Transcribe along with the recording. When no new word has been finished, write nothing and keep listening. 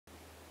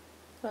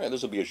All right,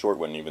 this will be a short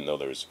one, even though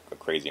there's a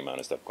crazy amount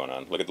of stuff going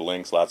on. Look at the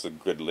links, lots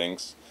of good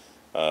links.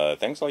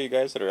 Thanks all you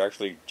guys that are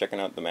actually checking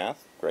out the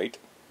math. Great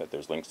that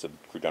there's links to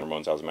Crew Down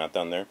Ramon's House of Math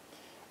down there.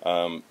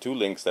 Two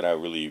links that I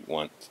really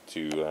want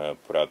to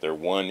put out there.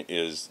 One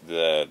is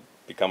the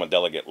Become a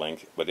Delegate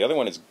link, but the other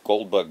one is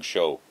Goldbug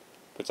Show.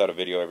 Puts out a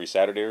video every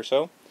Saturday or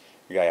so.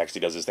 The guy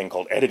actually does this thing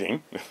called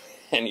editing,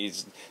 and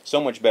he's so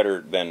much better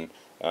than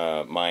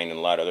mine and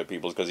a lot of other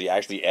people's, because he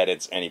actually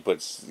edits and he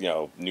puts, you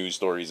know, news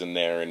stories in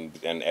there and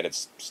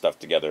edits stuff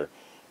together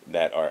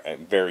that are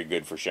very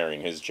good for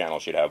sharing. His channel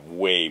should have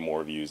way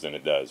more views than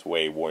it does.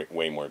 Way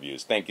more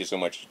views. Thank you so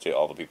much to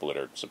all the people that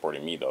are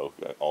supporting me, though,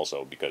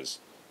 also, because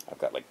I've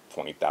got like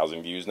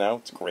 20,000 views now.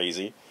 It's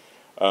crazy.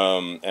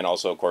 And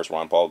also, of course,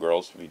 Ron Paul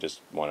girls, if you just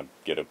want to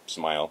get a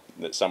smile.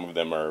 Some of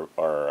them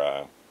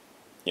are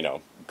you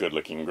know,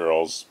 good-looking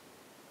girls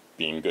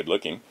being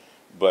good-looking,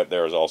 but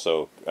there's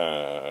also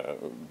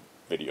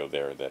video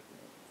there that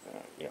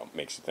you know,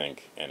 makes you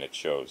think, and it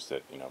shows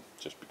that, you know,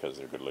 just because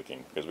they're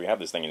good-looking, because we have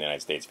this thing in the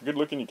United States, if you're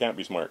good-looking, you can't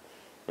be smart,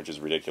 which is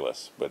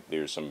ridiculous. But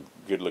there's some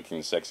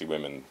good-looking, sexy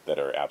women that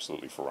are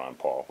absolutely for Ron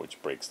Paul,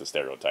 which breaks the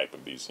stereotype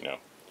of these, you know.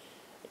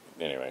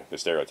 Anyway, the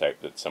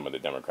stereotype that some of the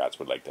Democrats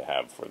would like to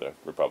have for the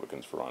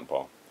Republicans for Ron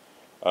Paul.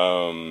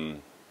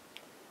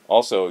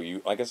 Also,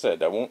 like I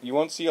said, you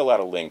won't see a lot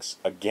of links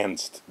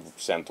against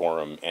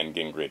Santorum and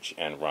Gingrich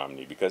and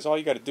Romney, because all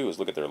you got to do is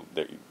look at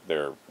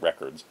their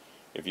records.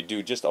 If you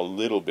do just a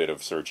little bit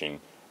of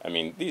searching, I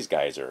mean, these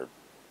guys are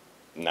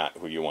not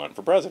who you want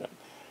for president.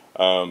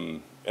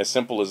 As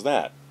simple as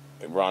that.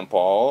 Ron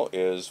Paul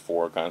is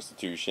for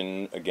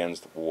Constitution,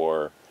 against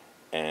war,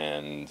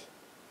 and,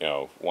 you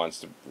know,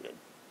 wants to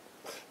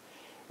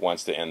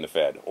end the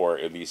Fed, or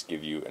at least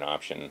give you an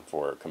option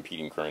for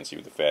competing currency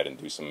with the Fed and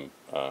do some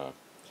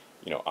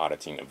you know,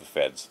 auditing of the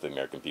Fed, so the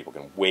American people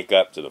can wake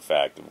up to the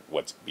fact of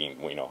what's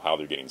being, you know, how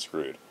they're getting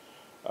screwed.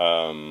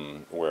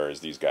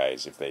 Whereas these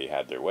guys, if they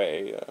had their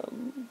way,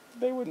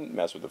 they wouldn't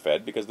mess with the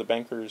Fed, because the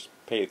bankers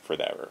paid for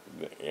that, or,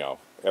 you know,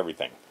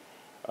 everything.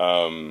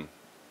 Ron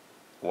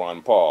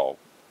Paul,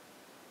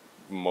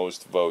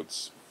 most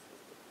votes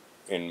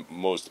in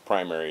most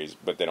primaries,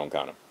 but they don't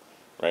count them.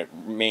 Right?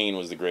 Maine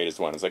was the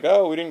greatest one. It's like,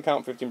 oh, we didn't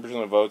count 15% of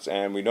the votes,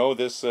 and we know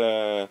this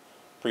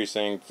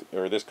precinct,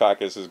 or this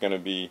caucus is going to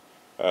be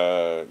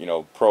you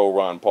know, pro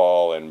Ron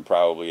Paul and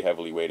probably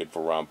heavily weighted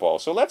for Ron Paul.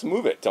 So let's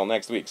move it till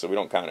next week so we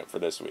don't count it for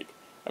this week.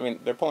 I mean,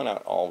 they're pulling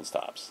out all the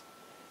stops.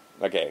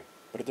 Okay,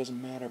 but it doesn't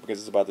matter, because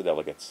it's about the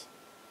delegates.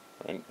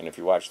 Right? And if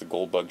you watch the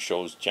Goldbug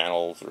Show's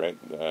channel, right,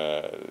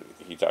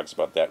 he talks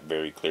about that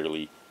very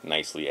clearly,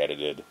 nicely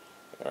edited,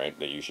 right,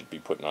 that you should be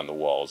putting on the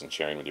walls and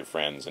sharing with your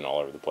friends and all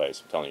over the place.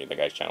 I'm telling you, the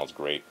guy's channel's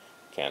great.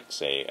 Can't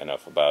say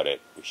enough about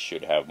it. We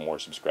should have more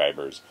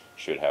subscribers.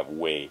 Should have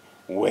way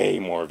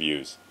more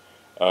views.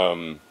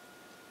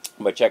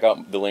 But check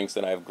out the links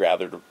that I've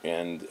gathered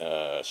and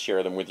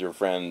share them with your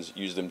friends.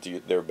 Use them to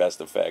their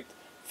best effect.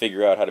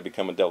 Figure out how to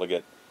become a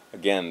delegate.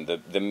 Again,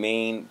 the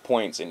main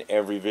points in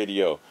every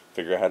video: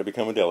 figure out how to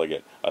become a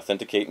delegate,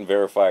 authenticate and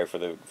verify for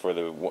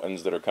the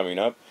ones that are coming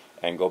up,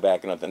 and go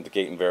back and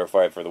authenticate and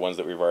verify for the ones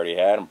that we've already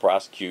had, and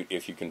prosecute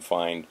if you can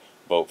find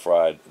vote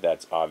fraud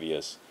that's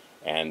obvious.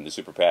 And the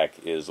Super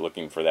PAC is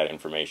looking for that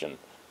information.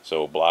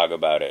 So blog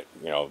about it,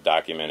 you know,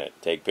 document it,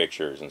 take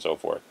pictures, and so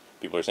forth.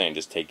 People are saying,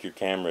 just take your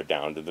camera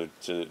down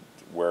to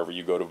wherever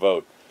you go to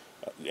vote,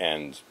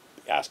 and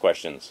ask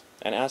questions,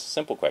 and ask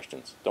simple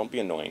questions. Don't be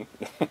annoying,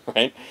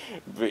 right?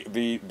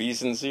 Be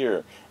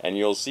sincere, and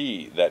you'll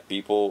see that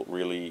people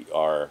really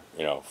are,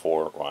 you know,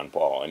 for Ron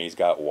Paul, and he's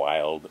got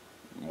wild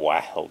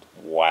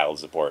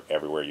support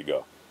everywhere you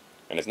go,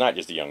 and it's not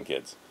just the young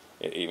kids.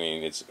 I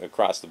mean, it's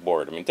across the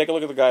board. I mean, take a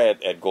look at the guy at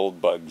the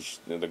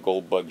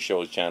Goldbug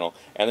Show's channel,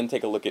 and then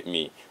take a look at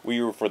me.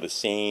 We were for the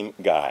same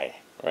guy.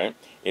 Right?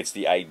 It's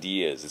the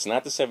ideas. It's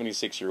not the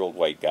 76-year-old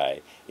white guy.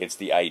 It's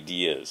the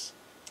ideas,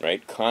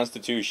 right?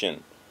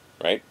 Constitution,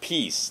 right?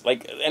 Peace.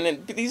 Like, and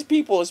then these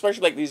people,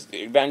 especially like these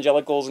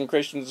evangelicals and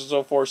Christians and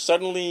so forth,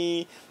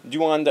 suddenly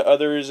do unto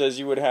others as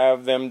you would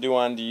have them do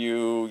unto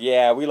you.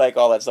 Yeah, we like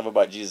all that stuff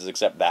about Jesus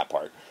except that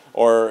part.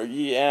 Or,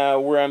 yeah,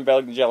 we're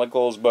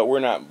evangelicals, but we're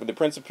not the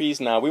Prince of Peace.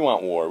 Now we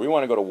want war. We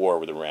want to go to war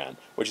with Iran,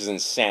 which is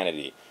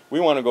insanity. We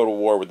want to go to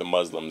war with the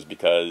Muslims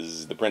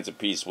because the Prince of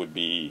Peace would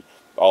be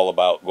all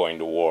about going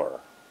to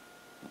war,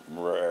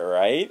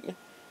 right?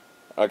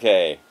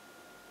 Okay,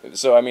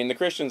 so I mean, the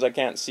Christians, I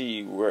can't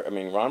see where, I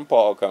mean, Ron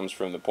Paul comes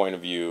from the point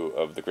of view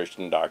of the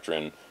Christian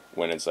doctrine,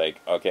 when it's like,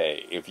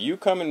 okay, if you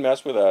come and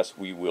mess with us,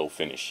 we will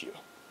finish you,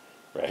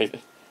 right?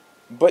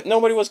 But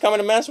nobody was coming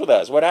to mess with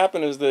us. What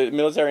happened is the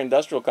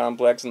military-industrial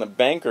complex and the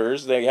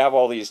bankers, they have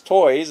all these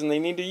toys and they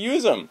need to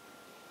use them.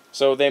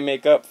 So they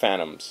make up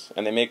phantoms,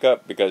 and they make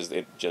up because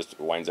it just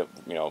winds up,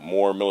 you know,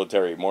 more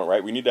military, more,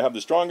 right? We need to have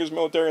the strongest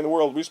military in the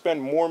world. We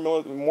spend more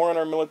on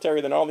our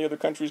military than all the other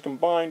countries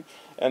combined,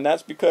 and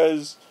that's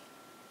because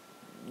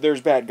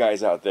there's bad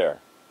guys out there.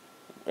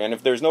 And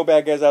if there's no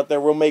bad guys out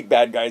there, we'll make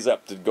bad guys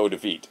up to go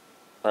defeat.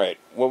 All right,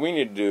 what we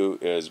need to do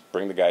is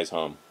bring the guys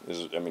home. This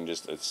is, I mean,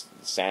 just it's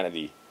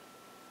sanity.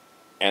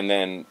 And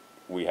then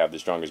we have the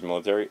strongest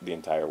military. The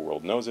entire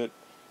world knows it.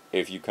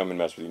 If you come and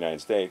mess with the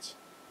United States,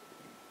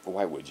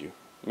 why would you?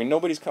 I mean,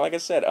 nobody's, like I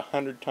said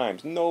 100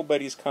 times,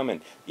 nobody's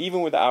coming.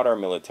 Even without our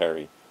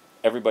military,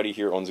 everybody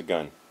here owns a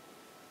gun.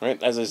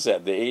 Right? As I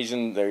said,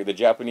 the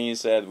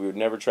Japanese said we would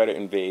never try to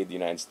invade the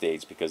United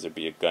States because there'd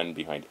be a gun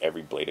behind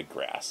every blade of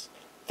grass.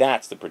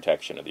 That's the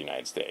protection of the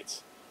United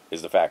States,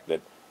 is the fact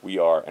that we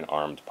are an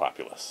armed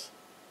populace.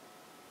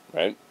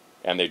 Right?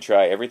 And they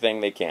try everything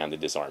they can to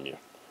disarm you.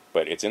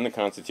 But it's in the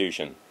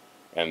Constitution.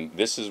 And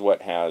this is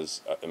what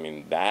has, I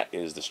mean, that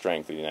is the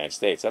strength of the United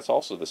States. That's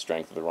also the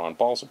strength of the Ron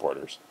Paul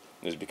supporters,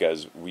 is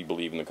because we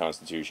believe in the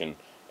Constitution,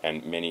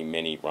 and many,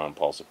 many Ron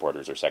Paul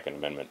supporters are Second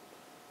Amendment,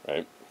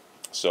 right?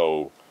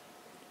 So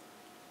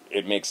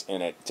it makes,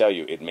 and I tell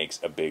you, it makes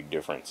a big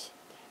difference.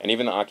 And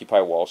even the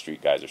Occupy Wall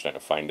Street guys are starting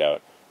to find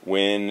out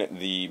when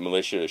the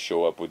militia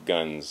show up with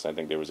guns. I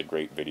think there was a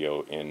great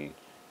video in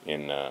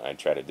I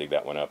tried to dig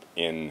that one up,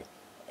 in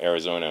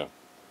Arizona.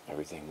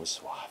 Everything was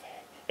suave.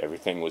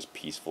 Everything was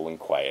peaceful and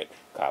quiet.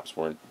 Cops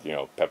weren't,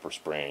 pepper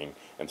spraying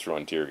and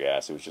throwing tear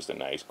gas. It was just a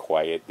nice,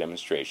 quiet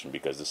demonstration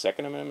because the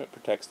Second Amendment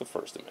protects the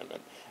First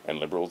Amendment. And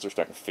liberals are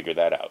starting to figure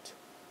that out.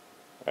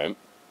 Right?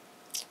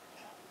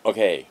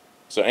 Okay,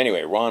 so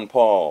anyway, Ron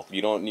Paul.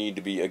 You don't need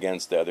to be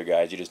against the other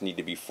guys. You just need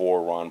to be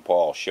for Ron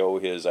Paul. Show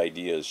his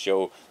ideas.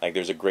 Show, like,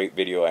 there's a great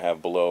video I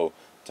have below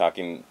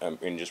talking,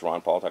 in just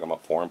Ron Paul talking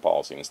about foreign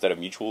policy. Instead of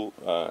mutual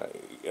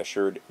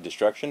assured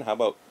destruction, how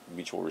about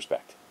mutual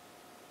respect?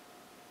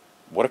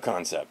 What a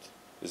concept.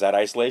 Is that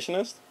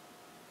isolationist?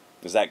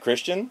 Is that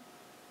Christian?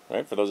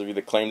 Right? For those of you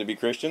that claim to be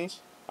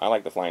Christians, I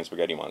like the flying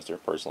spaghetti monster,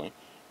 personally.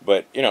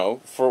 But,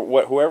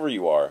 for whoever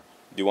you are,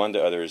 do unto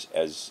others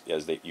as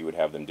you would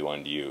have them do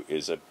unto you,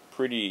 is a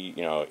pretty,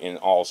 in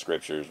all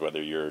scriptures,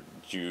 whether you're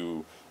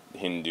Jew,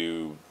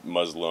 Hindu,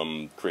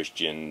 Muslim,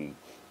 Christian,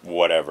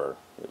 whatever,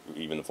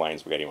 even the flying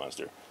spaghetti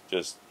monster.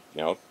 Just,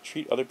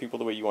 treat other people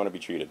the way you want to be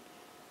treated.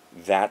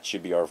 That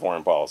should be our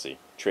foreign policy.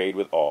 Trade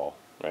with all.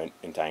 Right?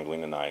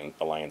 Entangling the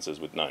alliances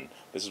with none.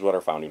 This is what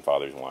our founding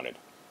fathers wanted.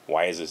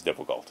 Why is this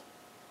difficult?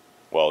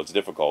 Well, it's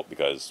difficult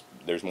because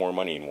there's more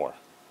money in war.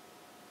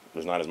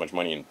 There's not as much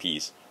money in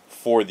peace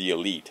for the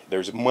elite.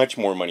 There's much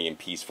more money in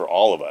peace for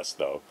all of us,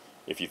 though,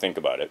 if you think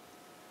about it,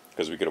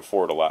 because we could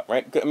afford a lot,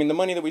 right? I mean, the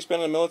money that we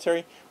spend on the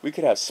military, we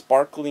could have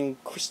sparkling,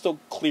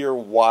 crystal clear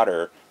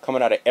water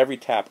coming out of every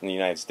tap in the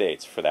United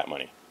States for that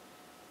money.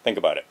 Think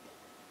about it.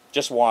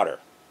 Just water.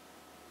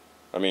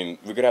 I mean,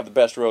 we could have the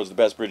best roads, the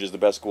best bridges, the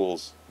best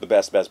schools, the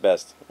best,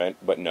 right?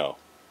 But no.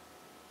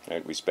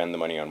 Right? We spend the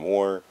money on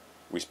war.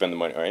 We spend the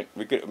money, right?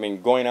 We could,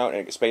 going out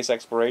and space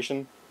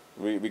exploration,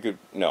 we could,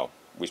 no.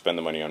 We spend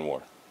the money on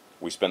war.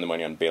 We spend the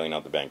money on bailing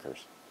out the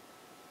bankers.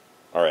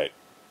 All right.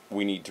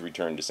 We need to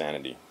return to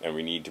sanity, and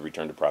we need to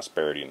return to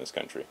prosperity in this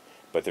country.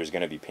 But there's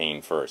going to be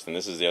pain first. And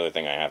this is the other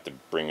thing I have to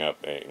bring up,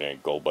 a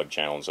Goldbug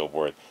channel and so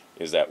forth,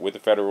 is that with the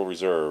Federal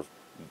Reserve,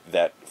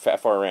 that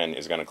FRN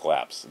is going to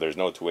collapse. There's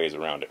no two ways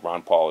around it.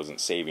 Ron Paul isn't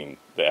saving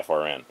the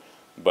FRN,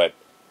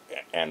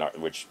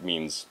 which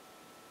means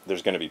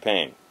there's going to be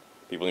pain.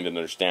 People need to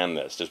understand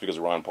this. Just because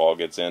Ron Paul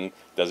gets in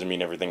doesn't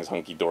mean everything's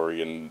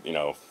hunky-dory and,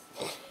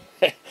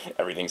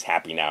 everything's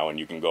happy now and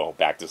you can go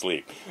back to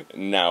sleep.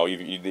 Now,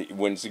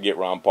 once you get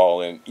Ron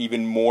Paul in,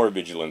 even more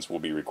vigilance will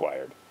be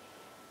required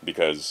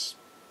because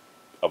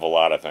of a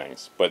lot of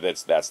things. But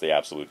that's the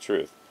absolute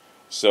truth.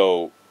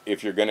 So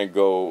if you're going to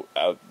go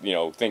out,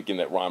 thinking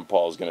that Ron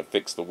Paul is going to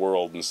fix the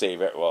world and save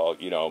it, well,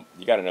 you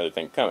got another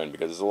thing coming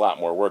because there's a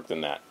lot more work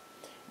than that.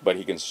 But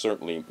he can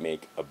certainly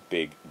make a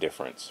big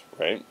difference,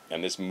 right?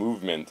 And this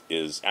movement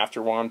is,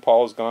 after Ron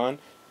Paul is gone,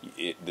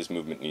 this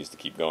movement needs to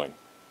keep going.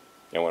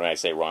 And when I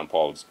say Ron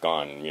Paul is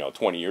gone,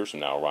 20 years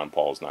from now, Ron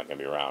Paul is not going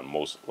to be around,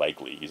 most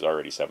likely. He's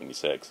already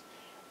 76.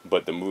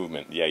 But the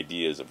movement, the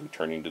ideas of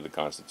returning to the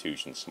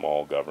Constitution,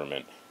 small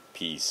government,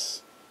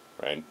 peace,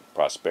 right,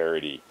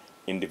 prosperity,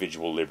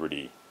 individual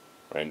liberty,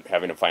 right?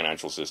 Having a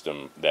financial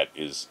system that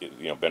is,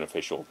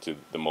 beneficial to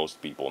the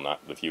most people,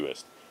 not the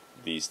fewest.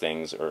 These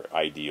things are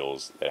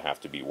ideals that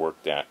have to be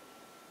worked at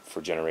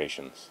for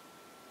generations.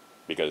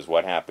 Because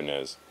what happened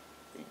is,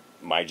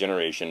 my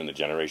generation and the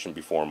generation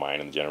before mine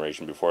and the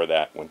generation before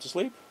that went to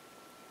sleep.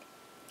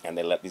 And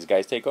they let these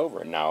guys take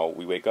over. And now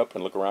we wake up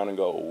and look around and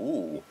go,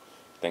 ooh,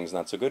 things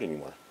not so good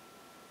anymore.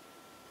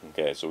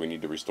 Okay, so we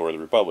need to restore the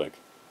Republic,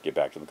 get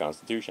back to the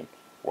Constitution.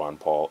 Ron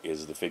Paul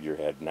is the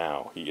figurehead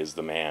now. He is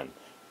the man.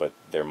 But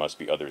there must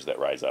be others that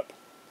rise up.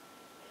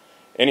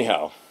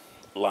 Anyhow,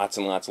 lots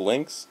and lots of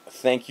links.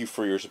 Thank you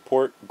for your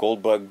support.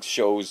 Goldbug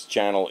Show's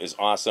channel is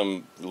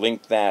awesome.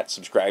 Link that,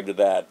 subscribe to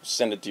that,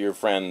 send it to your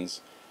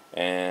friends,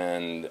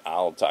 and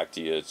I'll talk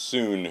to you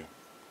soon.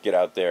 Get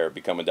out there,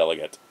 become a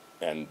delegate.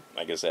 And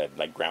like I said,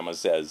 like Grandma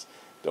says,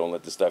 don't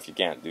let the stuff you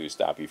can't do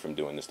stop you from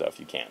doing the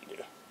stuff you can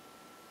do.